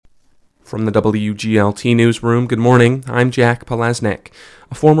From the WGLT Newsroom, good morning, I'm Jack Palaznek.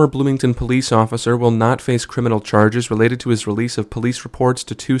 A former Bloomington police officer will not face criminal charges related to his release of police reports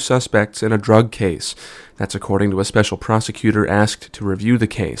to 2 suspects in a drug case. That's according to a special prosecutor asked to review the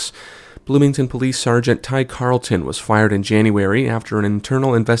case. Bloomington Police Sergeant Ty Carlton was fired in January after an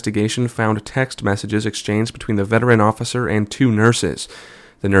internal investigation found text messages exchanged between the veteran officer and 2 nurses.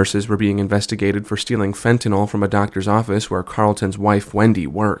 The nurses were being investigated for stealing fentanyl from a doctor's office where Carlton's wife, Wendy,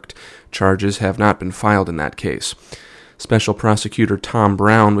 worked. Charges have not been filed in that case. Special Prosecutor Tom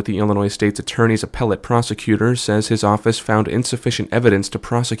Brown with the Illinois State's Attorney's Appellate Prosecutor says his office found insufficient evidence to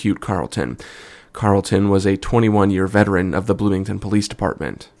prosecute Carlton. Carlton was a 21-year veteran of the Bloomington Police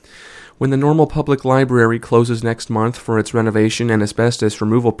Department. When the Normal Public Library closes next month for its renovation and asbestos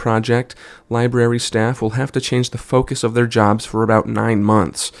removal project, library staff will have to change the focus of their jobs for about 9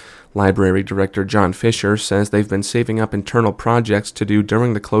 months. Library Director John Fisher says they've been saving up internal projects to do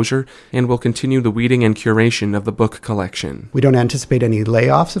during the closure and will continue the weeding and curation of the book collection. We don't anticipate any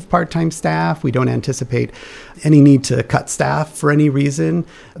layoffs of part-time staff. We don't anticipate any need to cut staff for any reason.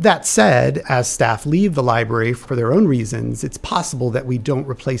 That said, as staff leave the library for their own reasons, it's possible that we don't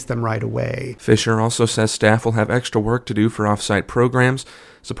replace them right away. Fisher also says staff will have extra work to do for off-site programs,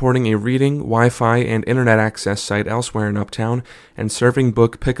 supporting a reading, Wi-Fi, and internet access site elsewhere in Uptown, and serving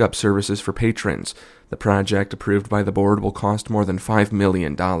book pickup services for patrons. The project, approved by the board, will cost more than $5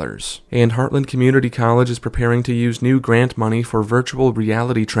 million. And Heartland Community College is preparing to use new grant money for virtual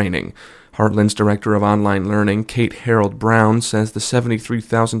reality training. Heartland's Director of Online Learning, Kate Harold Brown, says the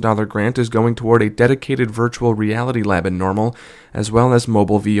 $73,000 grant is going toward a dedicated virtual reality lab in Normal, as well as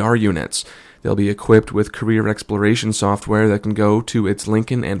mobile VR units. They'll be equipped with career exploration software that can go to its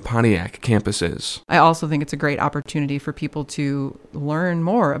Lincoln and Pontiac campuses. I also think it's a great opportunity for people to learn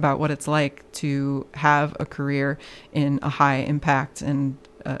more about what it's like to have a career in a high impact and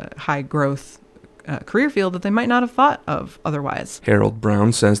high growth career field that they might not have thought of otherwise. Harold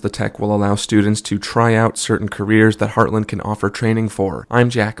Brown says the tech will allow students to try out certain careers that Heartland can offer training for. I'm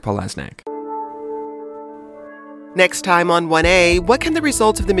Jack Palaznek. Next time on 1A, what can the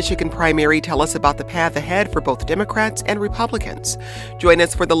results of the Michigan primary tell us about the path ahead for both Democrats and Republicans? Join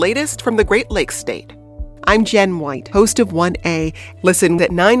us for the latest from the Great Lakes State. I'm Jen White, host of 1A. Listen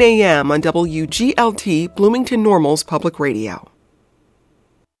at 9 a.m. on WGLT Bloomington Normal's Public Radio.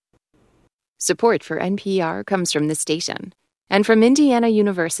 Support for NPR comes from the station and from Indiana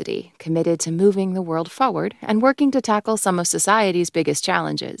University, committed to moving the world forward and working to tackle some of society's biggest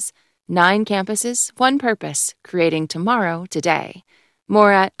challenges. 9 campuses, 1 purpose, creating tomorrow today.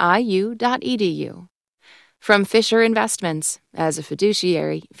 More at iu.edu. From Fisher Investments. As a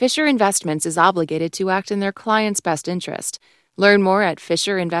fiduciary, Fisher Investments is obligated to act in their client's best interest. Learn more at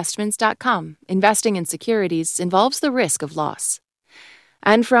fisherinvestments.com. Investing in securities involves the risk of loss.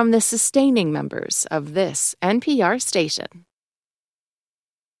 And from the sustaining members of this NPR station.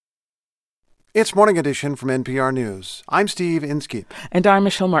 It's Morning Edition from NPR News. I'm Steve Inskeep. And I'm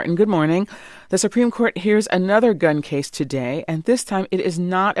Michelle Martin. Good morning. The Supreme Court hears another gun case today, and this time it is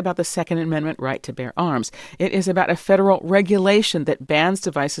not about the Second Amendment right to bear arms. It is about a federal regulation that bans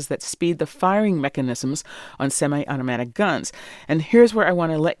devices that speed the firing mechanisms on semi-automatic guns. And here's where I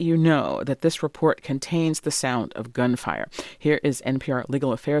want to let you know that this report contains the sound of gunfire. Here is NPR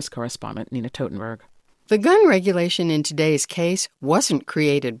Legal Affairs correspondent Nina Totenberg. The gun regulation in today's case wasn't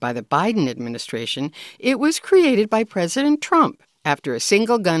created by the Biden administration. It was created by President Trump after a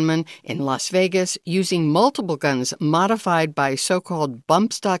single gunman in Las Vegas, using multiple guns modified by so-called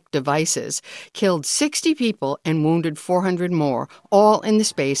bump stock devices, killed 60 people and wounded 400 more, all in the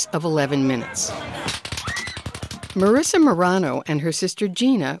space of 11 minutes. Marissa Morano and her sister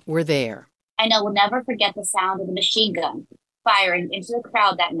Gina were there. And I will never forget the sound of the machine gun firing into the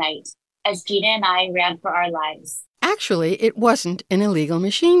crowd that night as Gina and I ran for our lives. Actually, it wasn't an illegal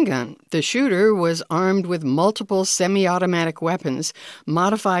machine gun. The shooter was armed with multiple semi-automatic weapons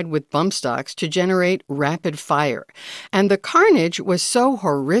modified with bump stocks to generate rapid fire. And the carnage was so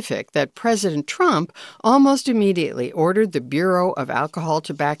horrific that President Trump almost immediately ordered the Bureau of Alcohol,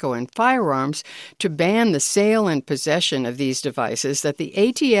 Tobacco, and Firearms to ban the sale and possession of these devices that the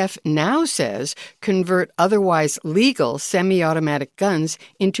ATF now says convert otherwise legal semi-automatic guns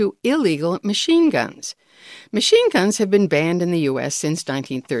into illegal machine guns. Machine guns have been banned in the U.S. since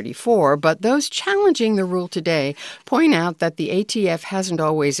 1934, but those challenging the rule today point out that the ATF hasn't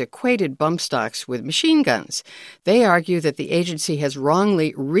always equated bump stocks with machine guns. They argue that the agency has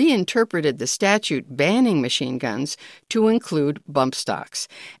wrongly reinterpreted the statute banning machine guns to include bump stocks,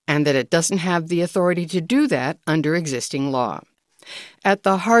 and that it doesn't have the authority to do that under existing law. At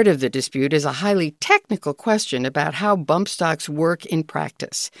the heart of the dispute is a highly technical question about how bump stocks work in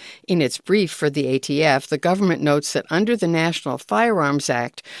practice. In its brief for the ATF, the government notes that under the National Firearms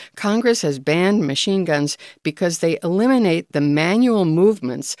Act, Congress has banned machine guns because they eliminate the manual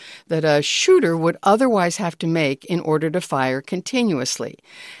movements that a shooter would otherwise have to make in order to fire continuously.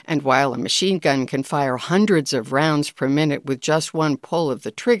 And while a machine gun can fire hundreds of rounds per minute with just one pull of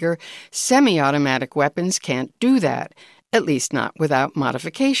the trigger, semi-automatic weapons can't do that. At least not without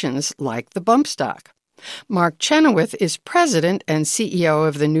modifications like the bump stock. Mark Chenoweth is president and CEO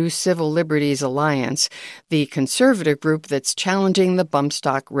of the New Civil Liberties Alliance, the conservative group that's challenging the bump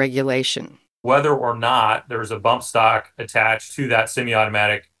stock regulation. Whether or not there's a bump stock attached to that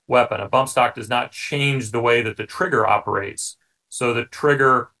semi-automatic weapon, a bump stock does not change the way that the trigger operates. So the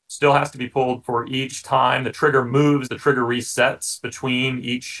trigger still has to be pulled for each time. The trigger moves, the trigger resets between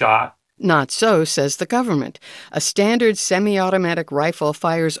each shot. Not so, says the government. A standard semi-automatic rifle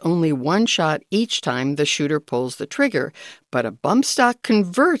fires only one shot each time the shooter pulls the trigger, but a bump stock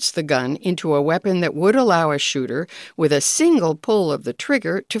converts the gun into a weapon that would allow a shooter, with a single pull of the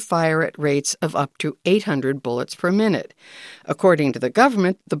trigger, to fire at rates of up to 800 bullets per minute. According to the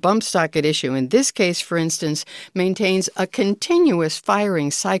government, the bump stock at issue in this case, for instance, maintains a continuous firing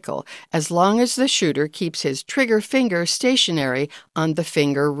cycle as long as the shooter keeps his trigger finger stationary on the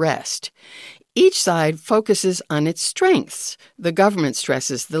finger rest. Each side focuses on its strengths. The government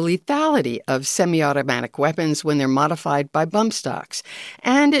stresses the lethality of semi-automatic weapons when they're modified by bump stocks.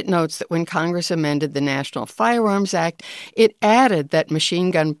 And it notes that when Congress amended the National Firearms Act, it added that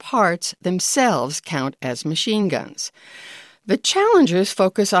machine gun parts themselves count as machine guns. The challengers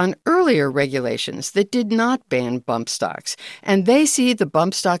focus on earlier regulations that did not ban bump stocks, and they see the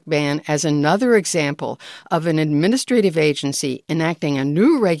bump stock ban as another example of an administrative agency enacting a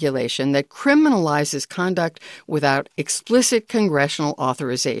new regulation that criminalizes conduct without explicit congressional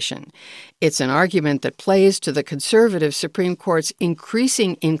authorization. It's an argument that plays to the conservative Supreme Court's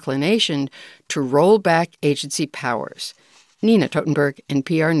increasing inclination to roll back agency powers. Nina Totenberg,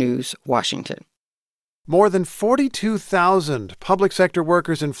 NPR News, Washington. More than 42,000 public sector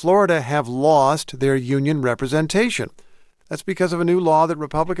workers in Florida have lost their union representation. That's because of a new law that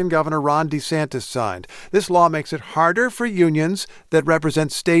Republican Governor Ron DeSantis signed. This law makes it harder for unions that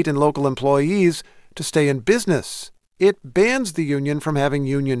represent state and local employees to stay in business. It bans the union from having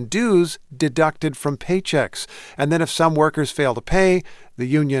union dues deducted from paychecks. And then if some workers fail to pay, the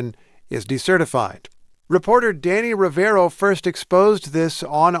union is decertified. Reporter Danny Rivero first exposed this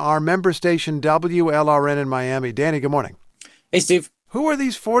on our member station WLRN in Miami. Danny, good morning. Hey, Steve. Who are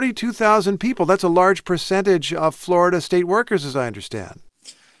these 42,000 people? That's a large percentage of Florida state workers, as I understand.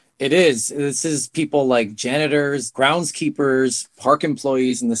 It is. This is people like janitors, groundskeepers, park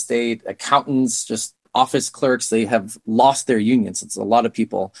employees in the state, accountants, just office clerks. They have lost their unions. It's a lot of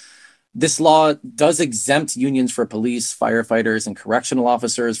people. This law does exempt unions for police, firefighters, and correctional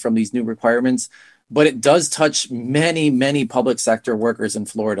officers from these new requirements. But it does touch many, many public sector workers in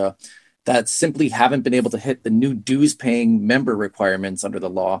Florida that simply haven't been able to hit the new dues-paying member requirements under the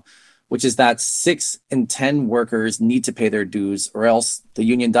law, which is that 6 in 10 workers need to pay their dues or else the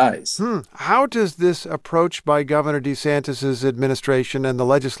union dies. How does this approach by Governor DeSantis' administration and the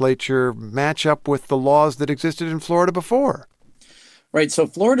legislature match up with the laws that existed in Florida before? Right. So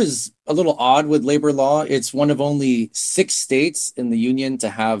Florida's a little odd with labor law. It's one of only 6 states in the union to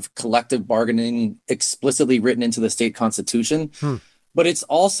have collective bargaining explicitly written into the state constitution. But it's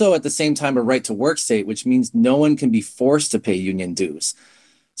also at the same time a right to work state, which means no one can be forced to pay union dues.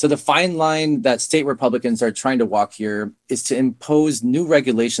 So the fine line that state Republicans are trying to walk here is to impose new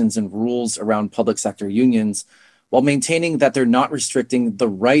regulations and rules around public sector unions while maintaining that they're not restricting the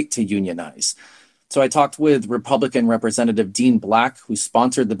right to unionize. So I talked with Republican Representative Dean Black, who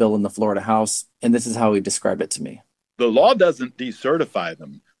sponsored the bill in the Florida House, and this is how he described it to me. The law doesn't decertify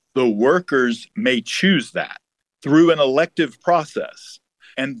them. The workers may choose that through an elective process.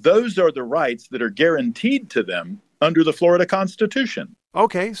 And those are the rights that are guaranteed to them under the Florida Constitution.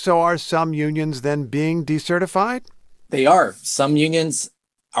 Okay, so are some unions then being decertified? They are. Some unions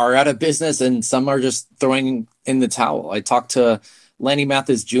are out of business and some are just throwing in the towel. I talked to Lanny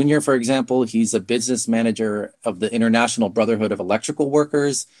Mathis Jr., for example. He's a business manager of the International Brotherhood of Electrical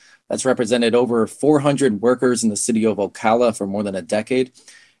Workers. That's represented over 400 workers in the city of Ocala for more than a decade.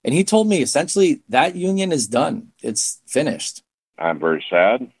 And he told me essentially that union is done. It's finished. I'm very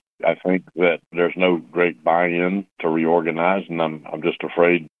sad. I think that there's no great buy-in to reorganize, and I'm just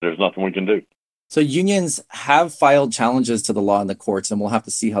afraid there's nothing we can do. So unions have filed challenges to the law in the courts, and we'll have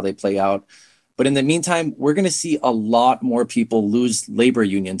to see how they play out. But in the meantime, we're going to see a lot more people lose labor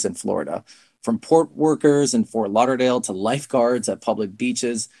unions in Florida. From port workers in Fort Lauderdale to lifeguards at public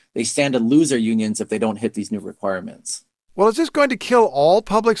beaches, they stand to lose their unions if they don't hit these new requirements. Well, is this going to kill all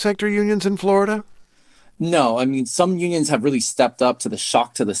public sector unions in Florida? No, I mean, some unions have really stepped up to the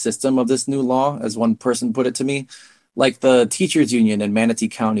shock to the system of this new law, as one person put it to me, like the teachers union in Manatee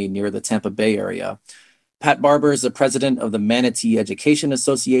County near the Tampa Bay area. Pat Barber is the president of the Manatee Education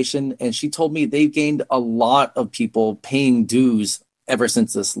Association, and she told me they've gained a lot of people paying dues ever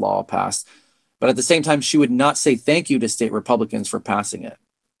since this law passed. But at the same time, she would not say thank you to state Republicans for passing it.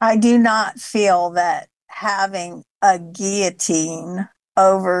 I do not feel that having a guillotine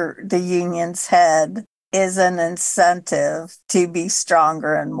over the union's head is an incentive to be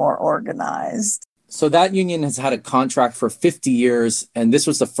stronger and more organized. So that union has had a contract for 50 years, and this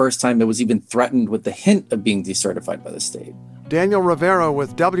was the first time it was even threatened with the hint of being decertified by the state. Daniel Rivera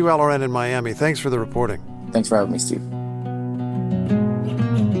with WLRN in Miami. Thanks for the reporting. Thanks for having me, Steve.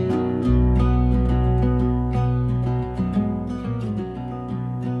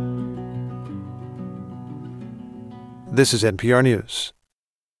 This is NPR News.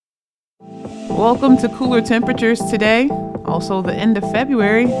 Welcome to cooler temperatures today, also the end of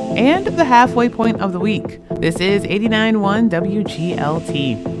February and the halfway point of the week. This is 89.1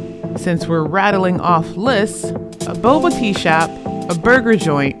 WGLT. Since we're rattling off lists, a boba tea shop, a burger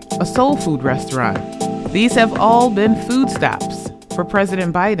joint, a soul food restaurant. These have all been food stops for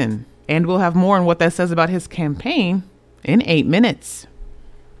President Biden, and we'll have more on what that says about his campaign in 8 minutes.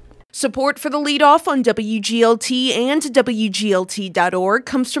 Support for the leadoff on WGLT and WGLT.org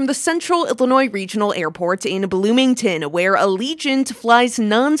comes from the Central Illinois Regional Airport in Bloomington, where Allegiant flies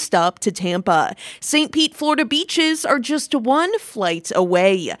nonstop to Tampa. St. Pete, Florida beaches are just one flight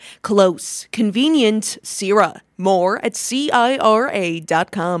away. Close, convenient, Cira. More at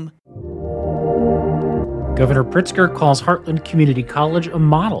CIRA.com. Governor Pritzker calls Heartland Community College a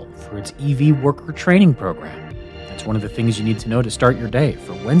model for its EV worker training program. That's one of the things you need to know to start your day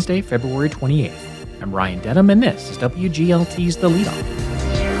for Wednesday, February 28th. I'm Ryan Denham, and this is WGLT's The Leadoff.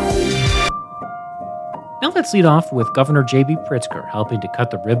 Now let's lead off with Governor J.B. Pritzker helping to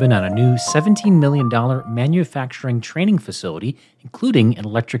cut the ribbon on a new $17 million manufacturing training facility, including an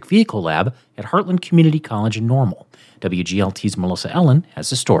electric vehicle lab at Heartland Community College in Normal. WGLT's Melissa Ellen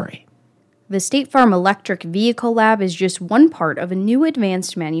has a story. The State Farm Electric Vehicle Lab is just one part of a new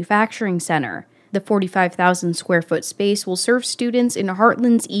advanced manufacturing center. The 45,000 square foot space will serve students in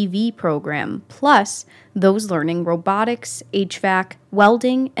Heartland's EV program, plus those learning robotics, HVAC,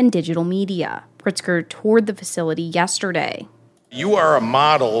 welding, and digital media. Pritzker toured the facility yesterday. You are a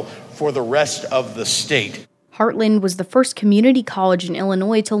model for the rest of the state. Heartland was the first community college in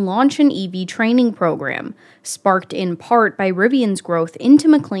Illinois to launch an EV training program, sparked in part by Rivian's growth into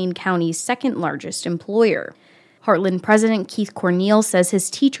McLean County's second largest employer. Heartland President Keith Cornell says his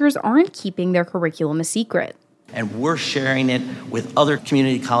teachers aren't keeping their curriculum a secret. And we're sharing it with other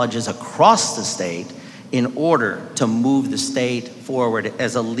community colleges across the state in order to move the state forward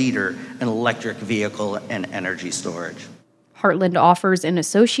as a leader in electric vehicle and energy storage. Heartland offers an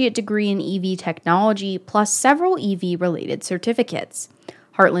associate degree in EV technology plus several EV-related certificates.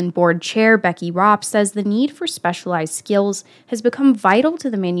 Heartland Board Chair Becky Ropp says the need for specialized skills has become vital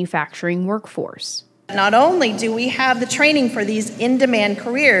to the manufacturing workforce. Not only do we have the training for these in-demand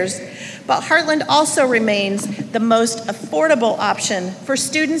careers, but Heartland also remains the most affordable option for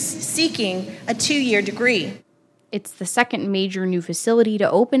students seeking a 2-year degree. It's the second major new facility to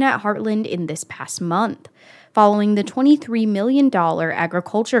open at Heartland in this past month, following the $23 million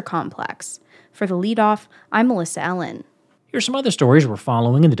agriculture complex. For the leadoff, I'm Melissa Ellen. Here's some other stories we're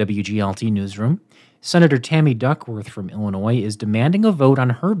following in the WGLT newsroom. Senator Tammy Duckworth from Illinois is demanding a vote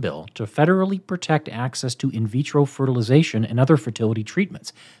on her bill to federally protect access to in vitro fertilization and other fertility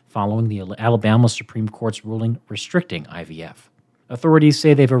treatments, following the Alabama Supreme Court's ruling restricting IVF. Authorities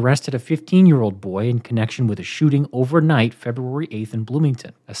say they've arrested a 15-year-old boy in connection with a shooting overnight February 8th in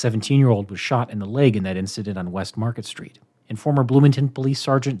Bloomington. A 17-year-old was shot in the leg in that incident on West Market Street. And former Bloomington Police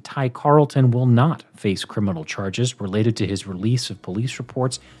Sergeant Ty Carlton will not face criminal charges related to his release of police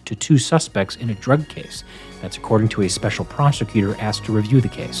reports to 2 suspects in a drug case. That's according to a special prosecutor asked to review the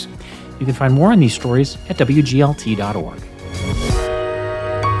case. You can find more on these stories at WGLT.org.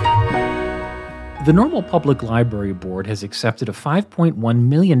 The Normal Public Library Board has accepted a $5.1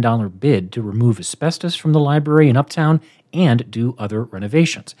 million bid to remove asbestos from the library in Uptown and do other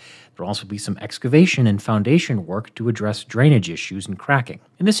renovations. There will also be some excavation and foundation work to address drainage issues and cracking.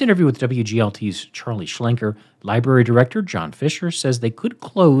 In this interview with WGLT's Charlie Schlenker, Library Director John Fisher says they could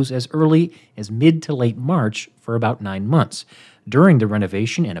close as early as mid to late March for about 9 months. During the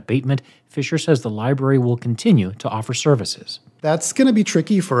renovation and abatement, Fisher says the library will continue to offer services. That's going to be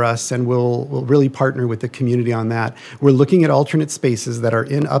tricky for us, and we'll really partner with the community on that. We're looking at alternate spaces that are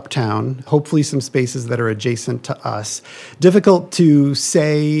in Uptown, hopefully some spaces that are adjacent to us. Difficult to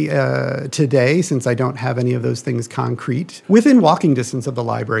say today, since I don't have any of those things concrete. Within walking distance of the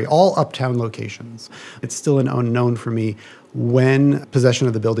library, all Uptown locations. It's still an unknown for me when possession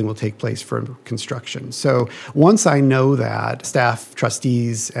of the building will take place for construction. So once I know that, staff,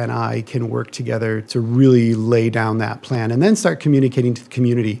 trustees, and I can work together to really lay down that plan and then start communicating to the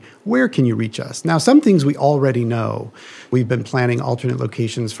community, where can you reach us? Now, some things we already know. We've been planning alternate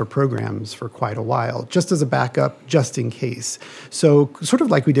locations for programs for quite a while, just as a backup, just in case. So sort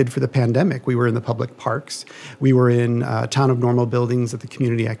of like we did for the pandemic, we were in the public parks. We were in Town of Normal buildings at the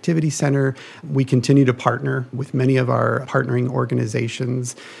Community Activity Center. We continue to partner with many of our partnering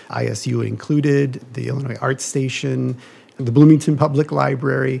organizations, ISU included, the Illinois Arts Station, the Bloomington Public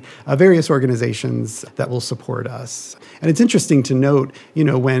Library, various organizations that will support us. And it's interesting to note,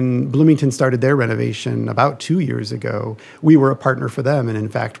 when Bloomington started their renovation about 2 years ago, we were a partner for them. And in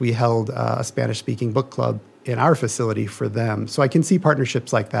fact, we held a Spanish-speaking book club in our facility for them. So I can see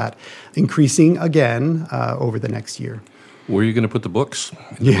partnerships like that increasing again over the next year. Where are you going to put the books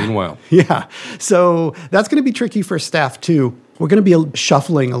in the meanwhile? Yeah. So that's going to be tricky for staff, too. We're going to be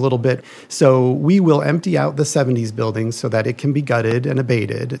shuffling a little bit. So we will empty out the 70s building so that it can be gutted and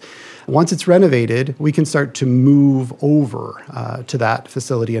abated. Once it's renovated, we can start to move over to that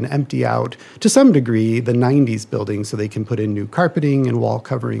facility and empty out, to some degree, the 90s building so they can put in new carpeting and wall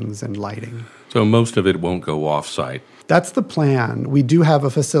coverings and lighting. So most of it won't go off-site. That's the plan. We do have a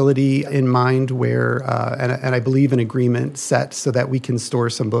facility in mind where, and I believe an agreement set so that we can store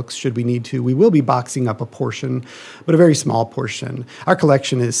some books should we need to. We will be boxing up a portion, but a very small portion. Our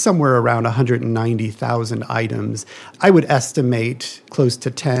collection is somewhere around 190,000 items. I would estimate close to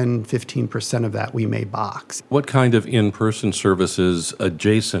 10-15% of that we may box. What kind of in-person services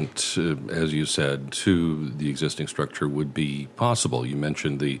adjacent, as you said, to the existing structure would be possible? You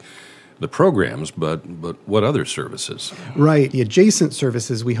mentioned the programs, but what other services? Right. The adjacent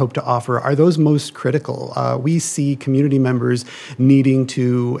services we hope to offer are those most critical. We see community members needing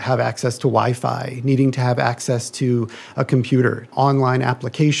to have access to Wi-Fi, needing to have access to a computer, online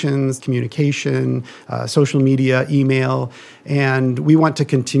applications, communication, social media, email, and we want to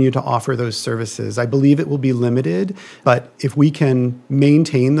continue to offer those services. I believe it will be limited, but if we can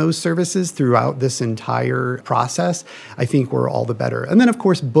maintain those services throughout this entire process, I think we're all the better. And then, of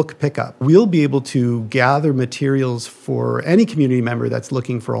course, book pickup. We'll be able to gather materials for any community member that's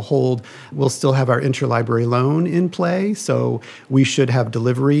looking for a hold. We'll still have our interlibrary loan in play, so we should have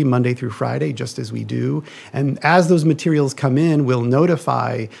delivery Monday through Friday, just as we do. And as those materials come in, we'll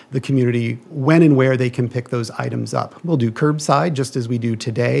notify the community when and where they can pick those items up. We'll do curbside, just as we do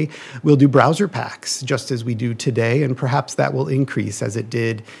today. We'll do browser packs, just as we do today, and perhaps that will increase as it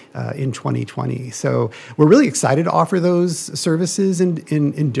did in 2020. So we're really excited to offer those services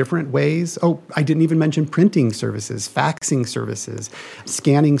in different ways. Oh, I didn't even mention printing services, faxing services,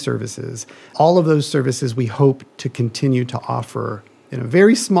 scanning services. All of those services we hope to continue to offer in a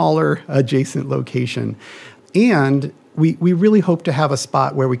very smaller adjacent location. And we really hope to have a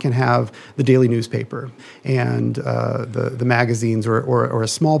spot where we can have the daily newspaper and the magazines or a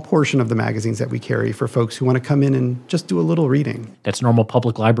small portion of the magazines that we carry for folks who want to come in and just do a little reading. That's Normal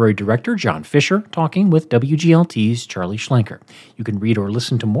Public Library Director John Fisher talking with WGLT's Charlie Schlenker. You can read or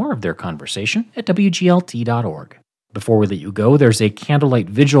listen to more of their conversation at WGLT.org. Before we let you go, there's a candlelight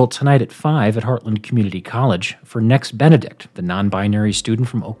vigil tonight at 5 at Heartland Community College for Next Benedict, the non-binary student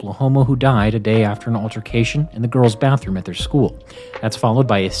from Oklahoma who died a day after an altercation in the girls' bathroom at their school. That's followed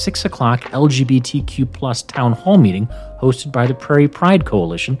by a 6 o'clock LGBTQ+ town hall meeting hosted by the Prairie Pride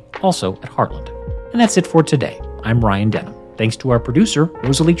Coalition, also at Heartland. And that's it for today. I'm Ryan Denham. Thanks to our producer,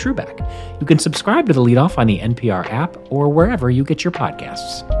 Rosalie Truback. You can subscribe to The Leadoff on the NPR app or wherever you get your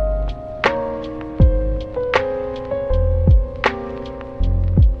podcasts.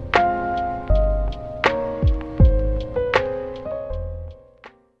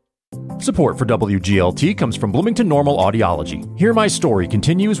 Support for WGLT comes from Bloomington Normal Audiology. Hear My Story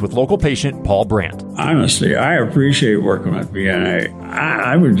continues with local patient Paul Brandt. Honestly, I appreciate working with BNA.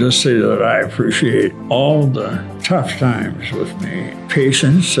 I would just say that I appreciate all the tough times with me,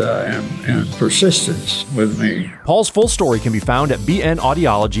 patience and persistence with me. Paul's full story can be found at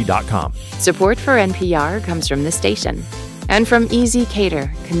bnaudiology.com. Support for NPR comes from the station and from Easy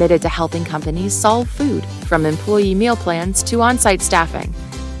Cater, committed to helping companies solve food, from employee meal plans to on-site staffing.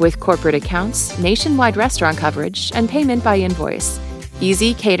 With corporate accounts, nationwide restaurant coverage, and payment by invoice.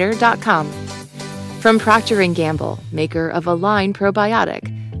 EasyCater.com. From Procter & Gamble, maker of Align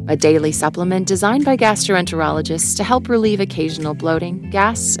Probiotic, a daily supplement designed by gastroenterologists to help relieve occasional bloating,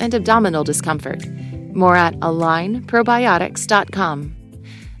 gas, and abdominal discomfort. More at alignprobiotics.com.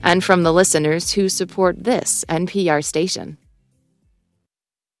 And from the listeners who support this NPR station.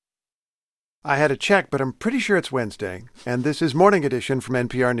 I had to check, but I'm pretty sure it's Wednesday. And this is Morning Edition from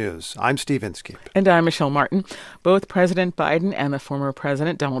NPR News. I'm Steve Inskeep. And I'm Michelle Martin. Both President Biden and the former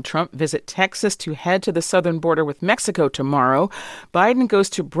President Donald Trump visit Texas to head to the southern border with Mexico tomorrow. Biden goes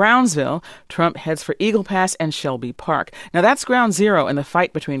to Brownsville. Trump heads for Eagle Pass and Shelby Park. Now, that's ground zero in the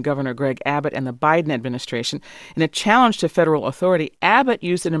fight between Governor Greg Abbott and the Biden administration. In a challenge to federal authority, Abbott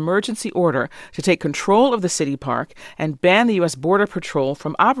used an emergency order to take control of the city park and ban the U.S. Border Patrol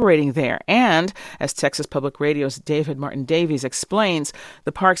from operating there. And, as Texas Public Radio's David Martin Davies explains,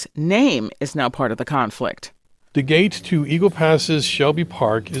 the park's name is now part of the conflict. The gate to Eagle Pass's Shelby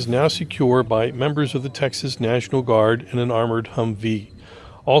Park is now secure by members of the Texas National Guard in an armored Humvee.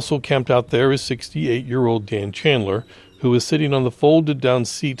 Also camped out there is 68-year-old Dan Chandler, who is sitting on the folded-down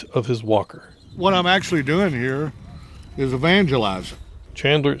seat of his walker. What I'm actually doing here is evangelizing.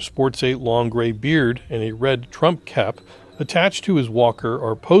 Chandler sports a long gray beard and a red Trump cap. Attached to his walker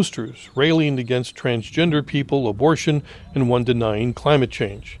are posters railing against transgender people, abortion, and one denying climate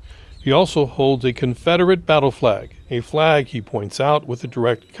change. He also holds a Confederate battle flag, a flag, he points out, with a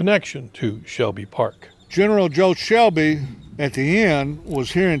direct connection to Shelby Park. General Joe Shelby, at the end,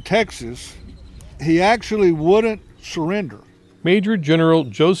 was here in Texas. He actually wouldn't surrender. Major General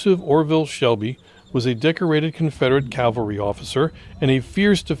Joseph Orville Shelby was a decorated Confederate cavalry officer and a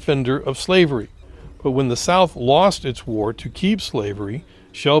fierce defender of slavery. But when the South lost its war to keep slavery,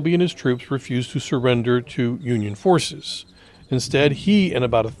 Shelby and his troops refused to surrender to Union forces. Instead, he and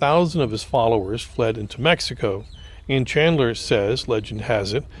about 1,000 of his followers fled into Mexico. And Chandler says, legend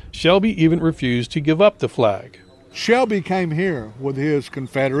has it, Shelby even refused to give up the flag. Shelby came here with his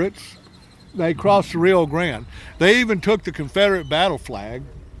Confederates. They crossed the Rio Grande. They even took the Confederate battle flag,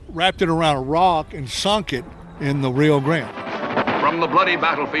 wrapped it around a rock, and sunk it in the Rio Grande. From the bloody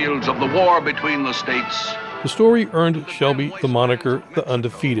battlefields of the war between the states. The story earned Shelby the moniker The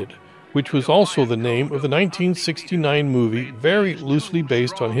Undefeated, which was also the name of the 1969 movie very loosely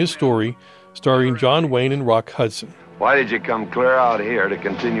based on his story, starring John Wayne and Rock Hudson. Why did you come clear out here to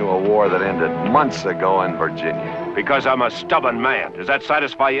continue a war that ended months ago in Virginia? Because I'm a stubborn man. Does that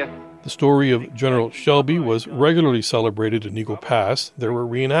satisfy you? The story of General Shelby was regularly celebrated in Eagle Pass. There were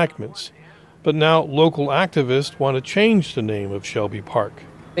reenactments. But now local activists want to change the name of Shelby Park.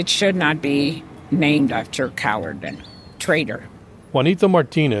 It should not be named after a coward and traitor. Juanita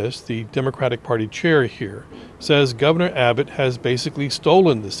Martinez, the Democratic Party chair here, says Governor Abbott has basically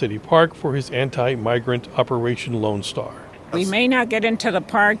stolen the city park for his anti-migrant Operation Lone Star. We may not get into the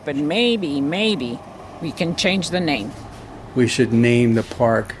park, but maybe we can change the name. We should name the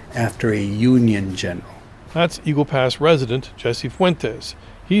park after a Union general. That's Eagle Pass resident Jesse Fuentes.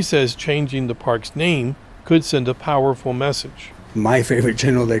 He says changing the park's name could send a powerful message. My favorite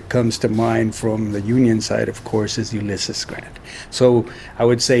general that comes to mind from the Union side, of course, is Ulysses Grant. So I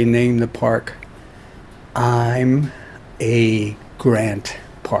would say name the park, I'm a Grant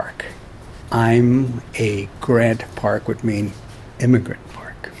Park. I'm a Grant Park would mean immigrant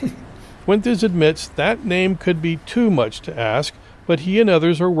park. Fuentes admits that name could be too much to ask, but he and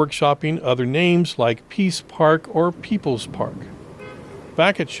others are workshopping other names like Peace Park or People's Park.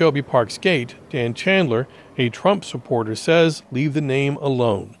 Back at Shelby Park's gate, Dan Chandler, a Trump supporter, says leave the name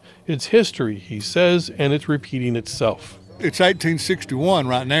alone. It's history, he says, and it's repeating itself. It's 1861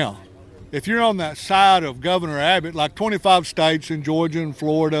 right now. If you're on that side of Governor Abbott, like 25 states in Georgia and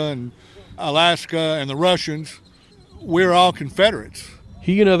Florida and Alaska and the Russians, we're all Confederates.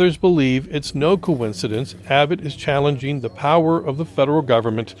 He and others believe it's no coincidence Abbott is challenging the power of the federal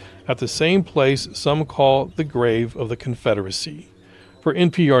government at the same place some call the grave of the Confederacy. For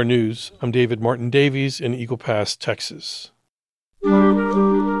NPR News, I'm David Martin Davies in Eagle Pass, Texas.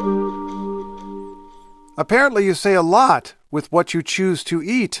 Apparently you say a lot with what you choose to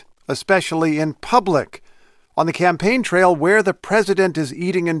eat, especially in public. On the campaign trail, where the president is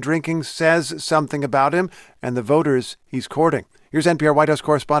eating and drinking says something about him and the voters he's courting. Here's NPR White House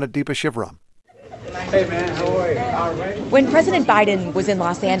correspondent Deepa Shivaram. Hey, man, how are you? All right. When President Biden was in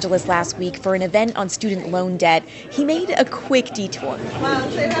Los Angeles last week for an event on student loan debt, he made a quick detour. Wow,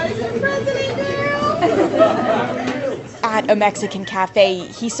 say hi to the president, girl! At a Mexican cafe,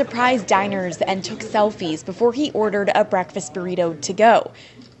 he surprised diners and took selfies before he ordered a breakfast burrito to go.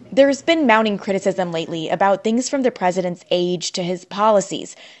 There's been mounting criticism lately about things from the president's age to his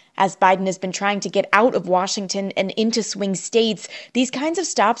policies. As Biden has been trying to get out of Washington and into swing states, these kinds of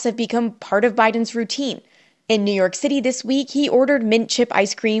stops have become part of Biden's routine. In New York City this week, he ordered mint chip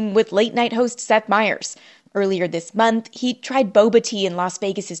ice cream with late-night host Seth Meyers. Earlier this month, he tried boba tea in Las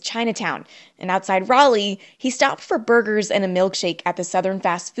Vegas's Chinatown. And outside Raleigh, he stopped for burgers and a milkshake at the Southern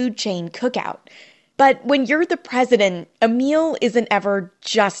fast food chain Cookout. But when you're the president, a meal isn't ever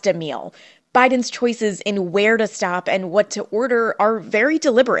just a meal. Biden's choices in where to stop and what to order are very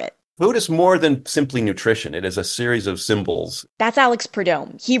deliberate. Food is more than simply nutrition. It is a series of symbols. That's Alex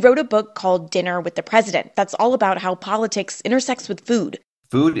Prudhomme. He wrote a book called Dinner with the President that's all about how politics intersects with food.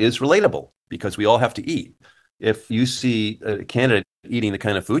 Food is relatable because we all have to eat. If you see a candidate eating the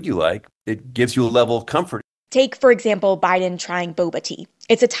kind of food you like, it gives you a level of comfort. Take, for example, Biden trying boba tea.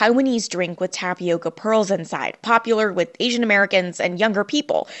 It's a Taiwanese drink with tapioca pearls inside, popular with Asian Americans and younger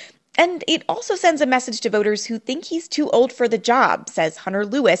people. And it also sends a message to voters who think he's too old for the job, says Hunter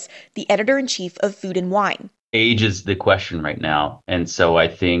Lewis, the editor-in-chief of Food and Wine. Age is the question right now. And so I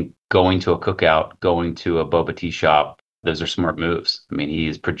think going to a cookout, going to a boba tea shop, those are smart moves. I mean, he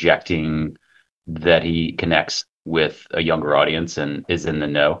is projecting that he connects with a younger audience and is in the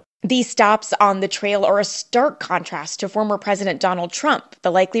know. These stops on the trail are a stark contrast to former President Donald Trump, the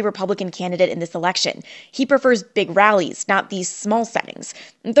likely Republican candidate in this election. He prefers big rallies, not these small settings.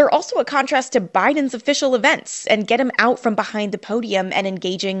 They're also a contrast to Biden's official events and get him out from behind the podium and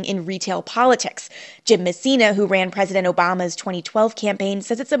engaging in retail politics. Jim Messina, who ran President Obama's 2012 campaign,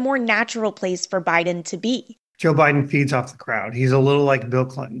 says it's a more natural place for Biden to be. Joe Biden feeds off the crowd. He's a little like Bill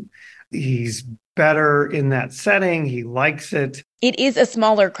Clinton. He's better in that setting. He likes it. It is a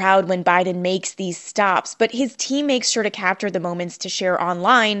smaller crowd when Biden makes these stops, but his team makes sure to capture the moments to share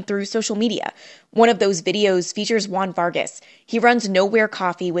online through social media. One of those videos features Juan Vargas. He runs Nowhere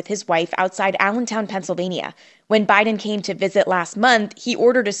Coffee with his wife outside Allentown, Pennsylvania. When Biden came to visit last month, he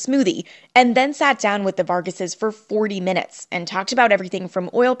ordered a smoothie and then sat down with the Vargases for 40 minutes and talked about everything from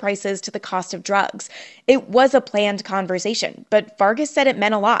oil prices to the cost of drugs. It was a planned conversation, but Vargas said it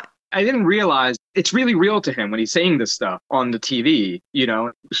meant a lot. I didn't realize it's really real to him when he's saying this stuff on the TV. You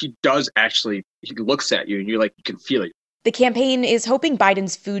know, he looks at you and you can feel it. The campaign is hoping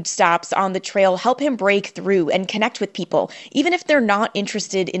Biden's food stops on the trail help him break through and connect with people, even if they're not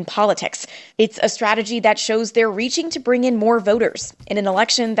interested in politics. It's a strategy that shows they're reaching to bring in more voters in an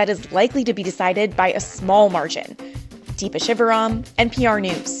election that is likely to be decided by a small margin. Deepa Shivaram, NPR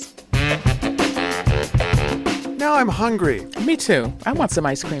News. Now I'm hungry. Me too. I want some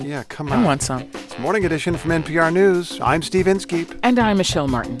ice cream. Yeah, come on. I want some. It's Morning Edition from NPR News. I'm Steve Inskeep. And I'm Michelle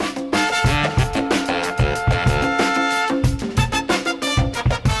Martin.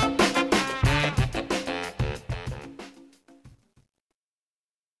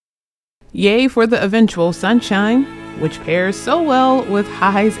 Yay for the eventual sunshine, which pairs so well with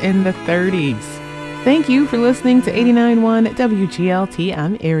highs in the 30s. Thank you for listening to 89.1 WGLT.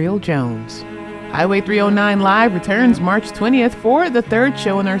 I'm Ariel Jones. Highway 309 Live returns March 20th for the third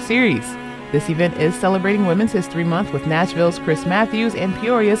show in our series. This event is celebrating Women's History Month with Nashville's Chris Matthews and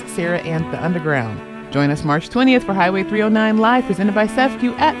Peoria's Sarah and the Underground. Join us March 20th for Highway 309 Live presented by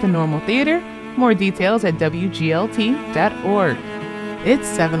SEFCU at the Normal Theater. More details at WGLT.org. It's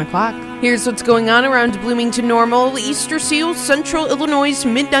 7 o'clock. Here's what's going on around Bloomington Normal. Easter Seals Central Illinois'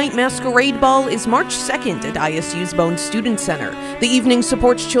 Midnight Masquerade Ball is March 2nd at ISU's Bone Student Center. The evening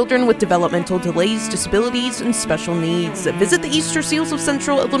supports children with developmental delays, disabilities, and special needs. Visit the Easter Seals of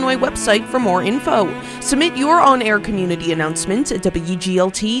Central Illinois website for more info. Submit your on-air community announcement at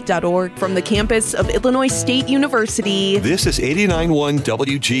WGLT.org from the campus of Illinois State University. This is 89.1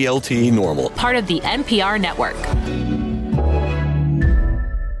 WGLT Normal, part of the NPR network.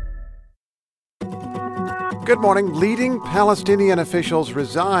 Good morning. Leading Palestinian officials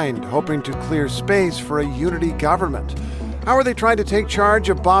resigned, hoping to clear space for a unity government. How are they trying to take charge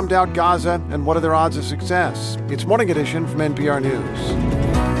of bombed-out Gaza, and what are their odds of success? It's Morning Edition from NPR News.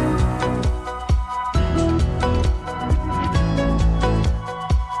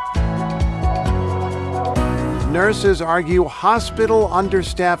 Nurses argue hospital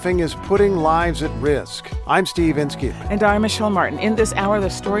understaffing is putting lives at risk. I'm Steve Inskeep. And I'm Michelle Martin. In this hour, the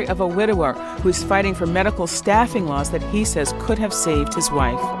story of a widower who's fighting for medical staffing laws that he says could have saved his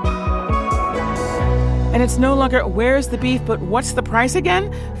wife. And it's no longer where's the beef, but what's the price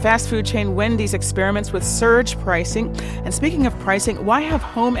again? Fast food chain Wendy's experiments with surge pricing. And speaking of pricing, why have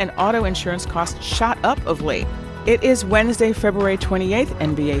home and auto insurance costs shot up of late? It is Wednesday, February 28th.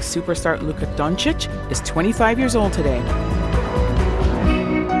 NBA superstar Luka Doncic is 25 years old today.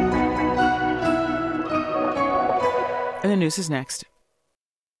 And the news is next.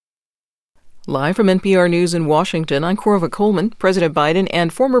 Live from NPR News in Washington, I'm Corva Coleman. President Biden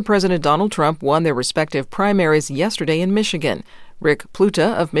and former President Donald Trump won their respective primaries yesterday in Michigan. Rick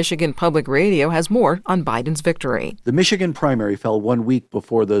Pluta of Michigan Public Radio has more on Biden's victory. The Michigan primary fell 1 week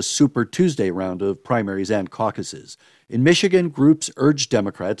before the Super Tuesday round of primaries and caucuses. In Michigan, groups urged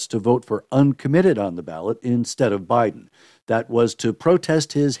Democrats to vote for uncommitted on the ballot instead of Biden. That was to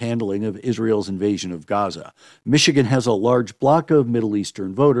protest his handling of Israel's invasion of Gaza. Michigan has a large block of Middle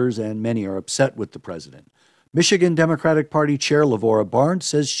Eastern voters, and many are upset with the president. Michigan Democratic Party Chair Lavora Barnes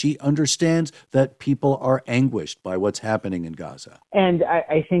says she understands that people are anguished by what's happening in Gaza. And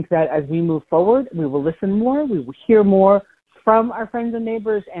I think that as we move forward, we will listen more, we will hear more from our friends and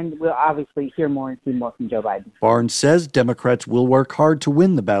neighbors, and we'll obviously hear more and see more from Joe Biden. Barnes says Democrats will work hard to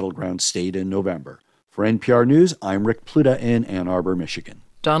win the battleground state in November. For NPR News, I'm Rick Pluta in Ann Arbor, Michigan.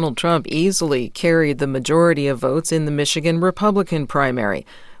 Donald Trump easily carried the majority of votes in the Michigan Republican primary.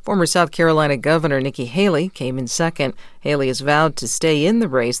 Former South Carolina Governor Nikki Haley came in second. Haley has vowed to stay in the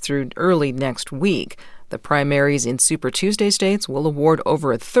race through early next week. The primaries in Super Tuesday states will award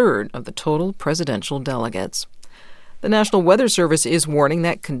over a third of the total presidential delegates. The National Weather Service is warning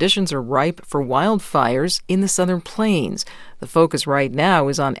that conditions are ripe for wildfires in the Southern Plains. The focus right now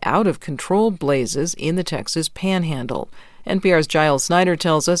is on out-of-control blazes in the Texas Panhandle. NPR's Giles Snyder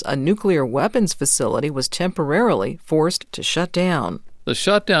tells us a nuclear weapons facility was temporarily forced to shut down. The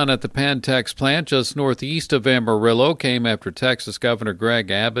shutdown at the Pantex plant just northeast of Amarillo came after Texas Governor Greg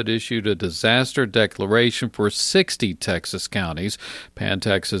Abbott issued a disaster declaration for 60 Texas counties.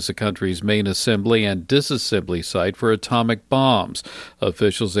 Pantex is the country's main assembly and disassembly site for atomic bombs.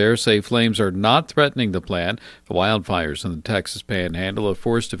 Officials there say flames are not threatening the plant. The wildfires in the Texas Panhandle have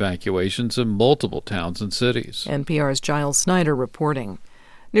forced evacuations in multiple towns and cities. NPR's Giles Snyder reporting.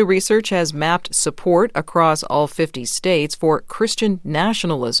 New research has mapped support across all 50 states for Christian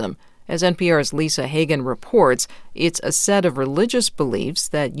nationalism. As NPR's Lisa Hagen reports, it's a set of religious beliefs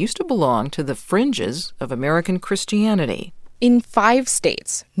that used to belong to the fringes of American Christianity. In 5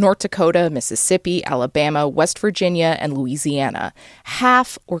 states, North Dakota, Mississippi, Alabama, West Virginia, and Louisiana,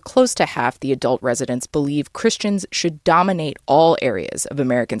 half or close to half the adult residents believe Christians should dominate all areas of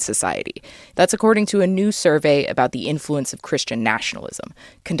American society. That's according to a new survey about the influence of Christian nationalism,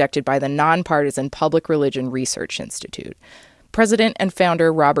 conducted by the nonpartisan Public Religion Research Institute. President and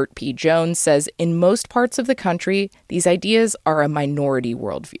founder Robert P. Jones says in most parts of the country, these ideas are a minority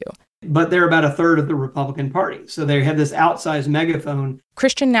worldview. But they're about a third of the Republican Party, so they have this outsized megaphone.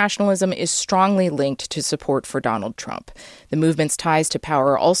 Christian nationalism is strongly linked to support for Donald Trump. The movement's ties to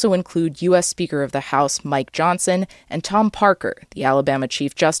power also include U.S. Speaker of the House Mike Johnson and Tom Parker, the Alabama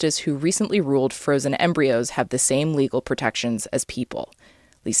Chief Justice who recently ruled frozen embryos have the same legal protections as people.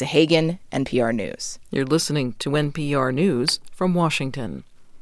 Lisa Hagen, NPR News. You're listening to NPR News from Washington.